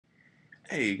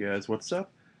Hey guys, what's up?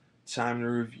 Time to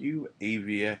review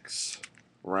AVX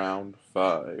Round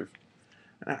 5.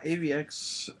 Now,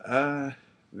 AVX,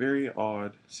 very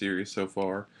odd series so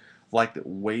far. Liked it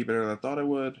way better than I thought I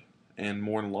would, and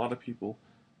more than a lot of people.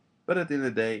 But at the end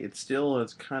of the day, it still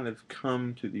has kind of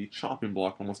come to the chopping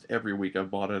block almost every week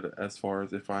I've bought it, as far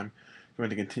as if I'm going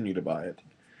to continue to buy it.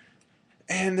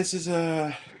 And this is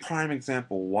a prime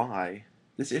example why.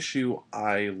 This issue,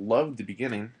 I loved the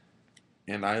beginning,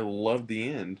 and I loved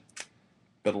the end.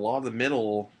 But a lot of the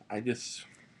middle, I just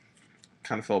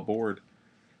kind of felt bored.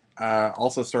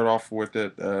 Also, start off with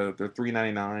it. They're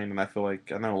 $3.99, and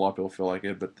I know a lot of people feel like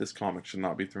it, but this comic should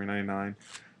not be $3.99.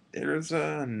 There's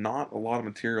not a lot of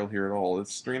material here at all.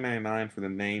 It's $3.99 for the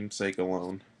namesake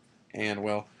alone, and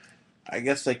well, I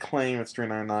guess they claim it's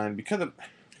 $3.99 because it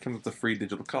comes with a free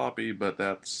digital copy, but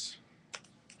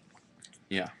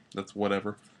yeah, that's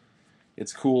whatever.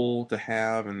 It's cool to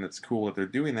have, and it's cool that they're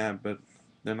doing that, but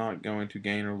they're not going to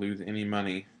gain or lose any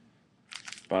money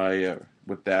by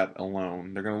with that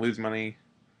alone. They're going to lose money.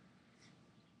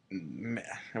 It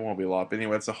won't be a lot, but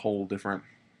anyway, it's a whole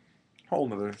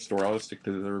nother story. I'll just stick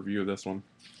to the review of this one.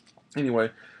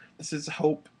 Anyway, this is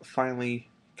Hope finally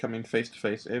coming face to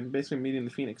face and basically meeting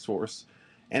the Phoenix Force,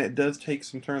 and it does take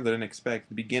some turns I didn't expect.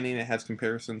 The beginning, it has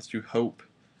comparisons to Hope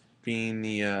being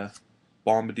the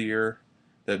bombardier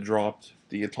that dropped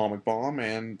the atomic bomb,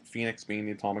 and Phoenix being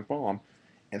the atomic bomb.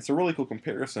 And it's a really cool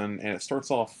comparison, and it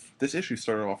starts off. This issue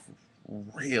started off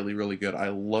really, really good. I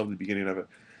love the beginning of it,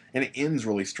 and it ends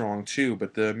really strong too.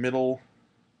 But the middle,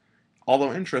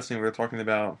 although interesting, we are talking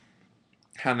about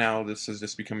how now this has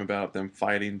just become about them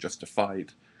fighting just to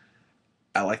fight.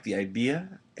 I like the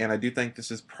idea, and I do think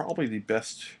this is probably the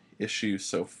best issue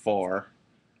so far,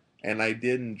 and I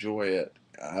did enjoy it.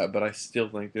 But I still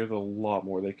think there's a lot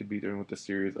more they could be doing with the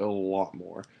series, a lot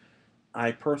more.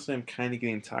 I personally am kind of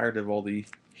getting tired of all the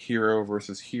hero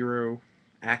versus hero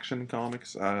action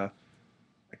comics. I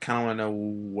kind of want to know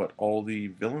what all the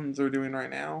villains are doing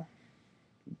right now,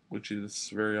 which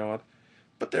is very odd.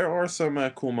 But there are some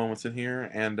cool moments in here,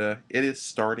 and it is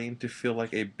starting to feel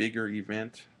like a bigger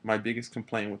event. My biggest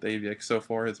complaint with AVX so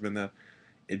far has been that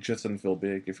it just doesn't feel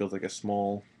big. It feels like a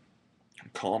small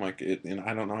comic, and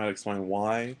I don't know how to explain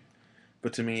why.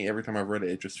 But to me, every time I've read it,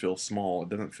 it just feels small. It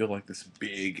doesn't feel like this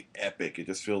big epic. It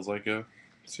just feels like a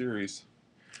series.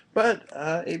 But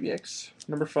AVX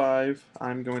number 5,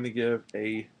 I'm going to give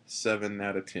a 7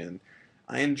 out of 10.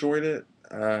 I enjoyed it.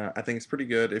 I think it's pretty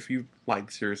good. If you like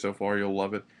the series so far, you'll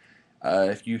love it.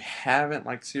 If you haven't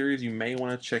liked the series, you may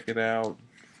want to check it out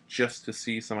just to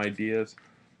see some ideas.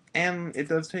 And it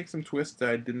does take some twists that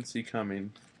I didn't see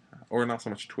coming. Or not so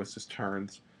much twists as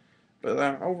turns.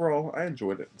 But overall, I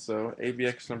enjoyed it. So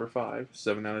AVX number 5,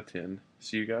 7 out of 10.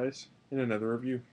 See you guys in another review.